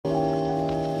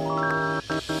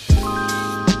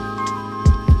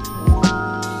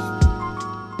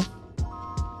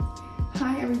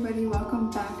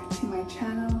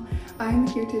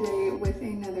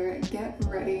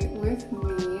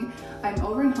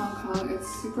Hong Kong. It's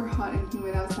super hot and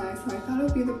humid outside, so I thought it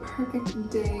would be the perfect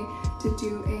day to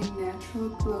do a natural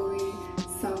glowy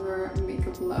summer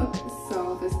makeup look.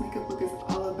 So this makeup look is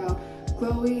all about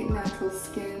glowy natural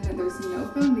skin, and there's no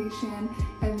foundation,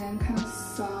 and then kind of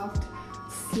soft,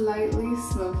 slightly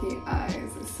smoky eyes.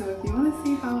 So if you want to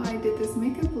see how I did this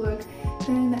makeup look,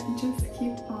 then just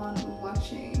keep on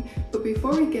watching. But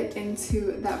before we get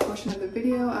into that portion of the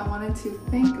video, I wanted to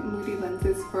thank Moody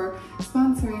Lenses for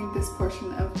sponsoring this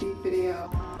portion of the video.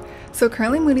 So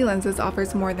currently Moody Lenses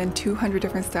offers more than 200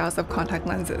 different styles of contact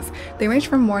lenses. They range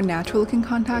from more natural looking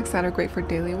contacts that are great for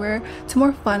daily wear to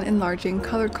more fun enlarging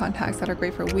colored contacts that are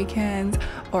great for weekends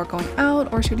or going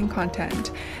out or shooting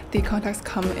content. The contacts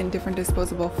come in different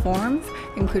disposable forms,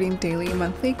 including daily,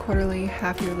 monthly, quarterly,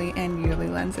 half-yearly, and yearly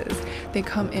lenses. They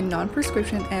come in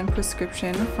non-prescription and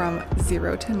prescription from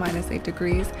 0 to -8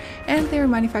 degrees, and they are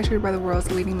manufactured by the world's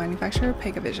leading manufacturer,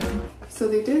 Pegavision. So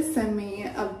they did send me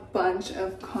a bunch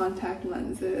of contact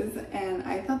lenses, and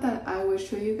I thought that I would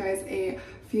show you guys a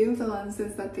few of the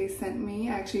lenses that they sent me.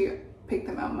 I actually picked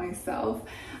them out myself,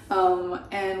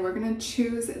 and we're gonna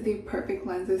choose the perfect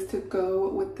lenses to go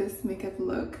with this makeup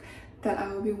look that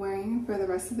I will be wearing for the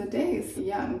rest of the day. So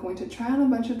yeah, I'm going to try on a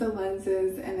bunch of the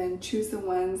lenses and then choose the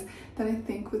ones that I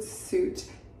think would suit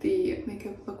the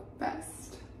makeup look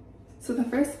best. So the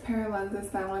first pair of lenses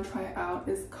that I want to try out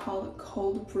is called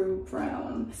Cold Brew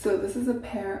Brown. So this is a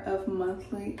pair of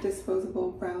monthly disposable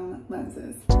brown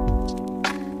lenses.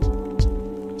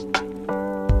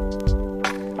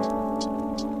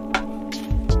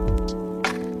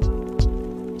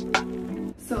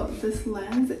 So this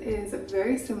lens is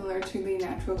very similar to the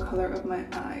natural color of my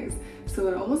eyes. So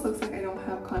it almost looks like I don't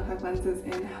have contact lenses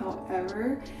in.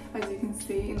 However, as you can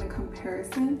see in the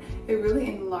comparison, it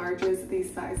really enlarges the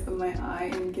size of my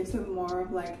eye and gives it more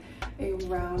of like a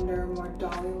rounder, more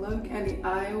dolly look. And the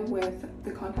eye with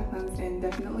the contact lens in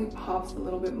definitely pops a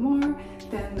little bit more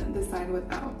than the side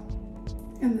without.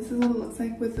 And this is what it looks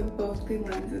like with both the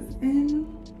lenses in.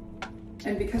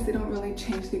 And because they don't really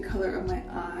change the color of my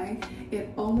eye,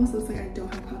 it almost looks like I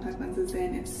don't have contact lenses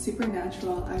in. It's super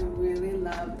natural. I really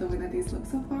love the way that these look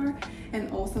so far.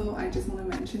 And also, I just want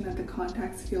to mention that the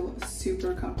contacts feel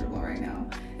super comfortable right now.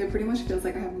 It pretty much feels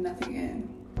like I have nothing in.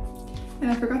 And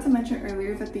I forgot to mention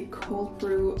earlier that the Cold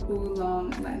Brew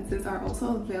Oolong lenses are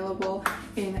also available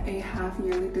in a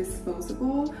half-yearly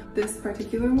disposable. This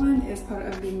particular one is part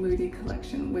of the Moody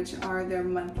collection, which are their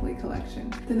monthly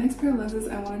collection. The next pair of lenses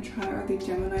I want to try are the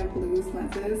Gemini Blues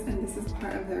lenses, and this is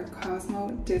part of their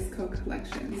Cosmo Disco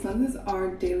collection. These lenses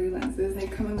are daily lenses. They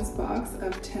come in this box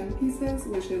of 10 pieces,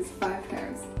 which is 5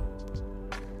 pairs.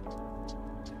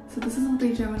 So this is what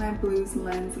the Gemini Blues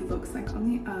lens looks like on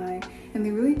the eye, and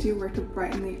they really do work to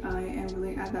brighten the eye and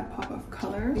really add that pop of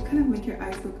color. They kind of make your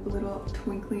eyes look a little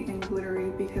twinkly and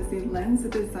glittery because the lens, the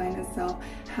design itself,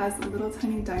 has little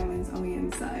tiny diamonds on the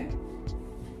inside.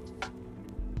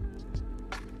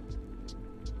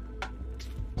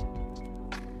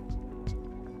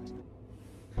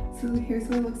 So here's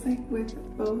what it looks like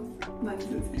with both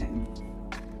lenses in.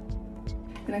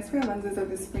 The next pair of lenses are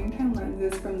the Springtime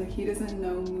lenses from the He Doesn't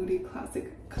Know Moody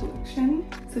Classic collection.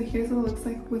 So here's what it looks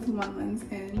like with one lens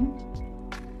in.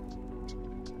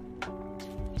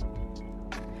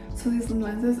 So these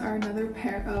lenses are another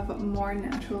pair of more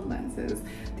natural lenses.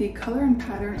 The color and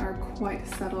pattern are quite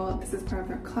subtle. This is part of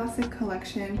their classic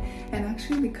collection, and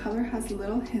actually the color has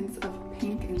little hints of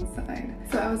pink inside.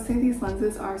 So I would say these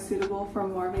lenses are suitable for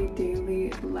more of a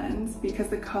daily lens because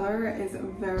the color is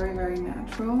very, very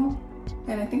natural.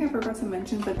 And I think I forgot to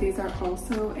mention that these are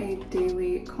also a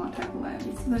daily contact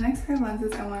lens. So the next pair of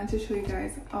lenses I wanted to show you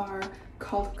guys are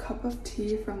called Cup of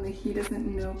Tea from the He Doesn't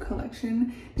Know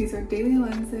collection. These are daily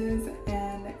lenses,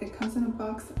 and it comes in a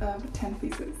box of 10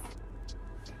 pieces.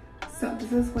 So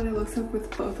this is what it looks like with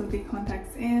both of the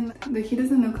contacts in. The He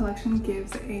Doesn't Know collection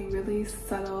gives a really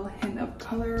subtle hint of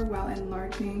color while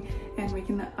enlarging and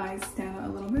making the eyes stand out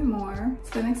a little bit more.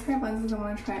 So the next pair of lenses I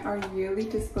want to try are yearly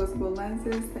disposable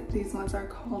lenses. These ones are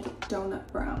called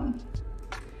Donut Brown.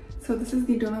 So this is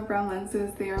the Donut Brown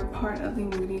lenses. They are part of the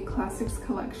Moody Classics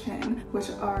collection, which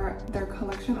are their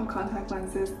collection of contact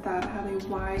lenses that have a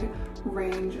wide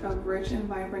range of rich and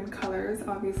vibrant colors.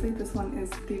 Obviously, this one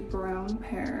is the brown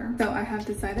pair. So I have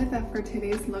decided that for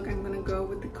today's look, I'm gonna go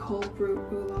with the Cold Brew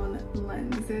Oolong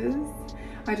lenses.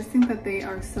 I just think that they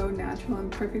are so natural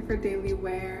and perfect for daily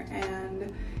wear,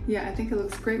 and yeah, I think it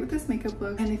looks great with this makeup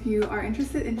look. And if you are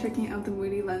interested in checking out the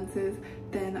Moody lenses,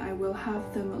 then I will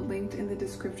have them linked in the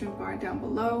description description bar down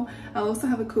below. I'll also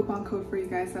have a coupon code for you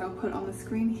guys that I'll put on the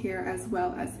screen here as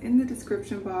well as in the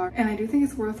description bar. And I do think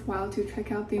it's worthwhile to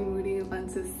check out the Moody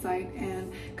Lenses site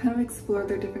and kind of explore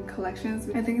their different collections.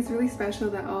 I think it's really special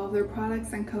that all of their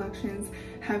products and collections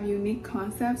have unique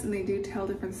concepts and they do tell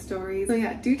different stories. So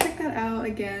yeah, do check that out.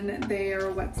 Again,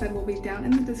 their website will be down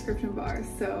in the description bar.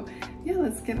 So yeah,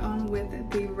 let's get on with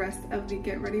the rest of the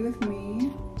get ready with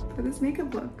me for this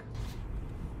makeup look.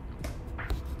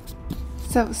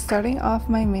 So starting off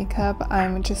my makeup,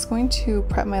 I'm just going to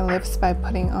prep my lips by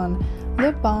putting on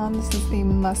lip balm. This is a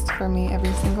must for me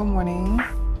every single morning.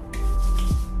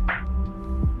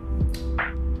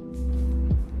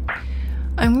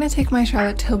 I'm going to take my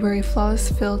Charlotte Tilbury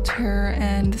Flawless Filter,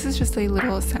 and this is just a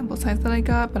little sample size that I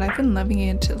got, but I've been loving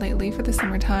it lately for the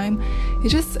summertime. It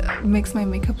just makes my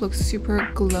makeup look super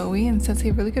glowy and sets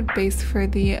a really good base for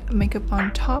the makeup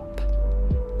on top.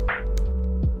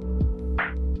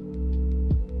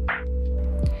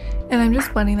 And I'm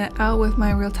just blending that out with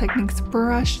my Real Techniques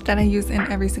brush that I use in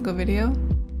every single video.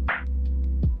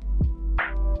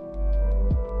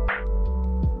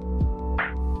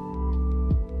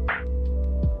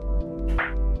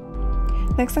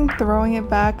 Next, I'm throwing it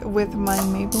back with my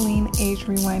Maybelline Age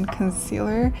Rewind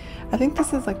Concealer. I think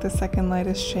this is like the second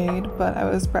lightest shade, but I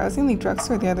was browsing the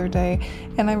drugstore the other day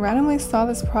and I randomly saw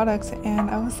this product and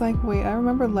I was like, wait, I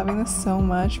remember loving this so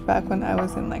much back when I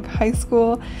was in like high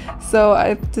school. So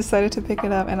I decided to pick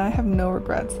it up and I have no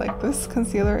regrets. Like, this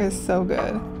concealer is so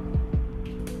good.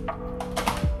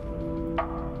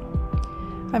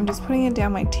 I'm just putting it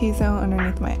down my T-zone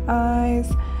underneath my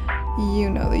eyes.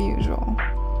 You know the usual.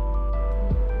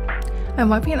 I'm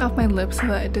wiping it off my lips so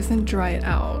that it doesn't dry it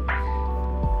out.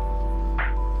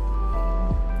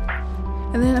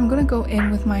 And then I'm going to go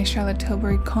in with my Charlotte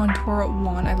Tilbury Contour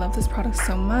Wand. I love this product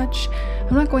so much.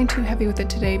 I'm not going too heavy with it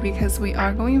today because we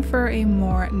are going for a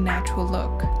more natural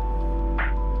look.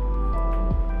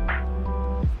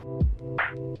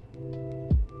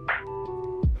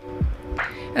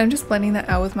 And I'm just blending that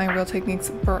out with my Real Techniques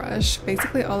brush.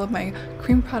 Basically all of my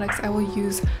cream products I will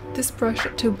use this brush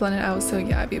to blend it out, so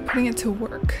yeah, I'll be putting it to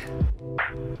work.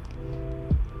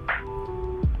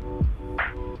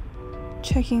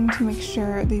 Checking to make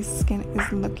sure the skin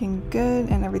is looking good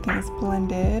and everything is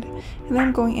blended. And then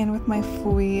I'm going in with my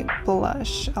Fwea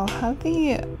blush. I'll have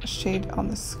the shade on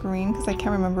the screen because I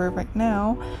can't remember it right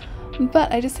now.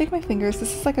 But I just take my fingers.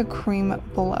 This is like a cream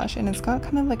blush and it's got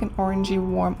kind of like an orangey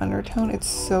warm undertone. It's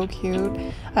so cute.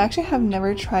 I actually have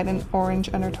never tried an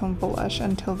orange undertone blush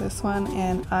until this one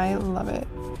and I love it.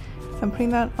 I'm putting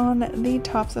that on the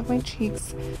tops of my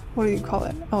cheeks. What do you call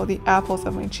it? Oh, the apples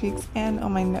of my cheeks and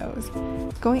on my nose.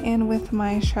 Going in with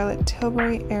my Charlotte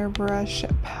Tilbury airbrush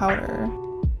powder.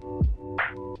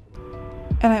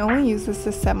 And I only use this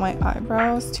to set my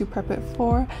eyebrows to prep it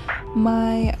for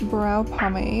my brow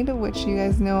pomade, which you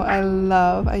guys know I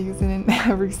love. I use it in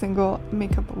every single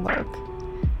makeup look.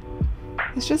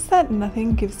 It's just that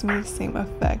nothing gives me the same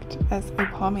effect as a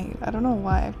pomade. I don't know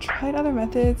why. I've tried other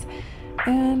methods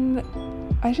and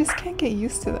I just can't get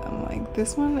used to them. Like,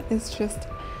 this one is just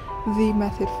the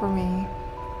method for me.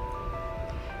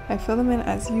 I fill them in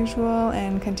as usual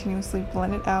and continuously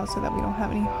blend it out so that we don't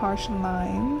have any harsh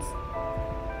lines.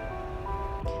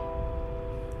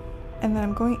 And then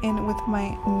I'm going in with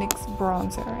my NYX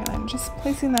bronzer and I'm just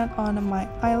placing that on my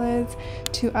eyelids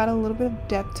to add a little bit of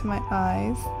depth to my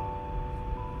eyes.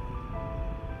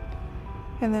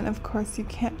 And then of course you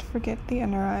can't forget the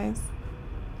under eyes.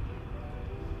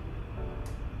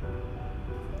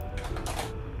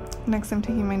 Next I'm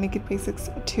taking my Naked Basics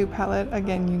 2 palette.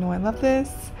 Again, you know I love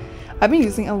this. I've been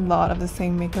using a lot of the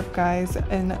same makeup, guys,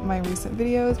 in my recent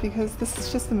videos because this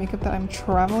is just the makeup that I'm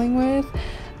traveling with.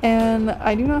 And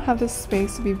I do not have the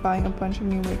space to be buying a bunch of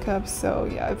new makeup, so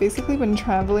yeah, I've basically been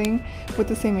traveling with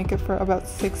the same makeup for about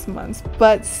 6 months.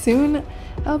 But soon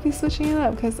I'll be switching it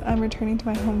up because I'm returning to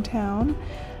my hometown.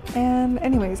 And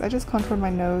anyways, I just contoured my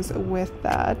nose with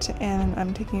that, and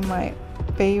I'm taking my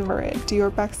favorite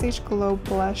Dior Backstage Glow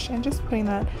blush and just putting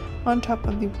that on top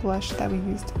of the blush that we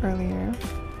used earlier.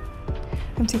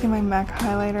 I'm taking my MAC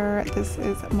highlighter. This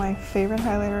is my favorite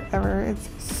highlighter ever. It's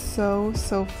so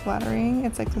flattering.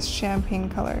 It's like this champagne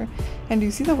color. And do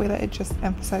you see the way that it just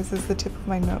emphasizes the tip of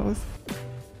my nose?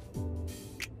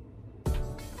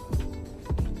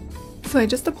 So I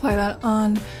just apply that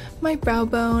on my brow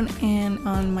bone and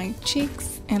on my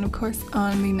cheeks and of course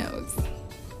on the nose.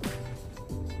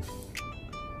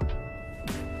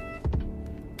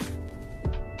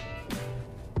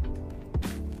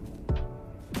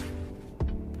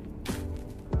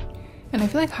 And I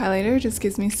feel like highlighter just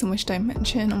gives me so much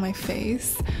dimension on my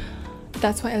face.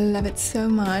 That's why I love it so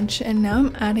much. And now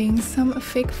I'm adding some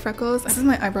fake freckles. This is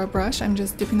my eyebrow brush. I'm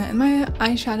just dipping that in my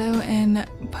eyeshadow and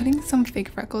putting some fake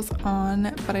freckles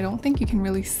on, but I don't think you can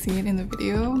really see it in the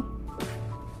video.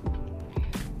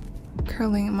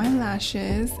 Curling my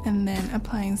lashes and then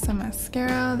applying some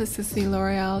mascara. This is the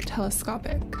L'Oreal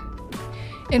Telescopic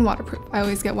in waterproof. I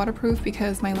always get waterproof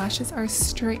because my lashes are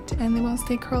straight and they won't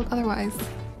stay curled otherwise.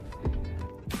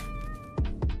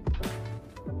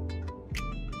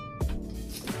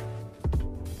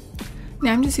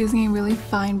 Now I'm just using a really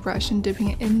fine brush and dipping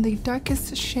it in the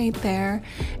darkest shade there,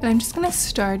 and I'm just gonna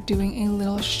start doing a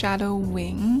little shadow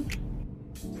wing.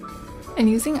 And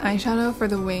using eyeshadow for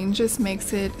the wing just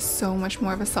makes it so much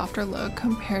more of a softer look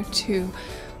compared to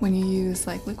when you use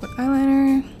like liquid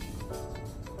eyeliner.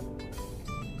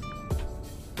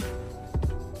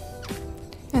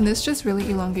 And this just really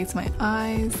elongates my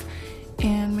eyes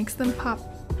and makes them pop.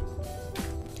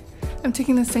 I'm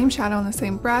taking the same shadow on the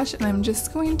same brush and I'm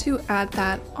just going to add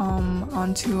that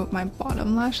onto my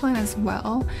bottom lash line as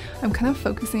well. I'm kind of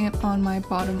focusing it on my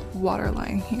bottom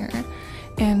waterline here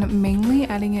and mainly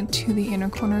adding it to the inner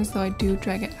corners, though I do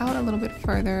drag it out a little bit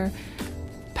further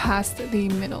past the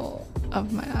middle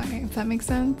of my eye, if that makes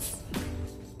sense.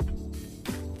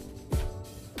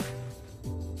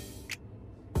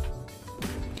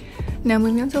 Now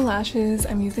moving on to lashes,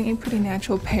 I'm using a pretty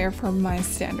natural pair for my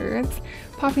standards,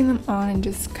 popping them on and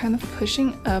just kind of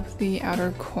pushing up the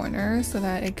outer corner so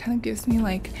that it kind of gives me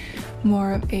like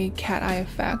more of a cat eye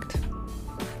effect.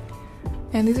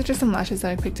 And these are just some lashes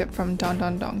that I picked up from Don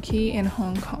Don Donki in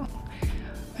Hong Kong.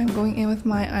 I'm going in with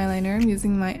my eyeliner. I'm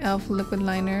using my e.l.f. liquid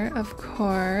liner, of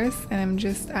course, and I'm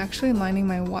just actually lining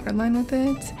my waterline with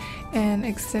it and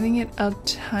extending it a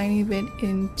tiny bit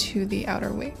into the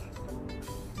outer wing.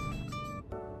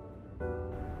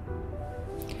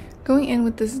 Going in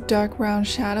with this dark brown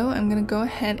shadow, I'm going to go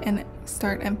ahead and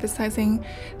start emphasizing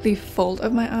the fold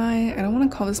of my eye. I don't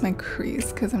want to call this my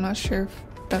crease because I'm not sure if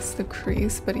that's the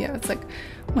crease, but yeah, it's like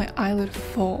my eyelid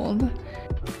fold.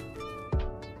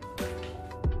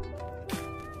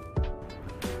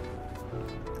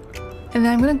 And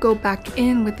then I'm going to go back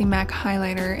in with the MAC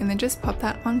highlighter and then just pop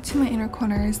that onto my inner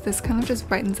corners. This kind of just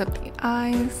brightens up the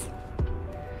eyes.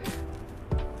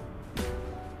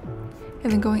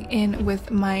 And then going in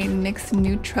with my NYX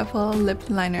Nude Truffle lip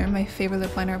liner, my favorite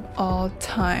lip liner of all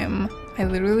time. I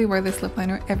literally wear this lip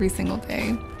liner every single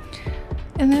day.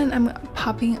 And then I'm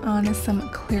popping on some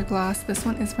clear gloss. This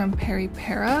one is from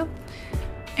Peripera.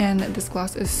 And this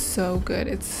gloss is so good.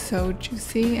 It's so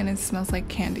juicy and it smells like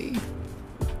candy.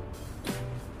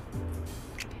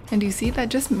 And do you see, that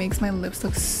just makes my lips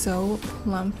look so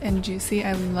plump and juicy.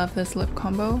 I love this lip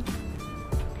combo.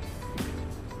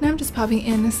 Now I'm just popping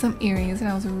in some earrings, and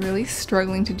I was really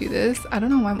struggling to do this. I don't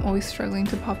know why I'm always struggling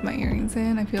to pop my earrings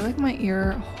in. I feel like my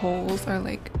ear holes are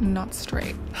like not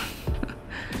straight.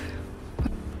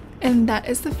 And that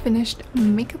is the finished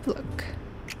makeup look.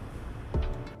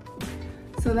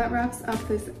 So that wraps up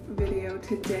this video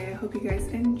today. I hope you guys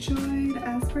enjoyed.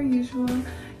 As per usual,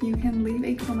 you can leave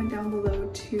a comment down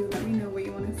below to let me know what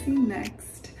you want to see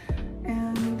next.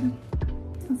 And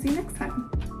I'll see you next time.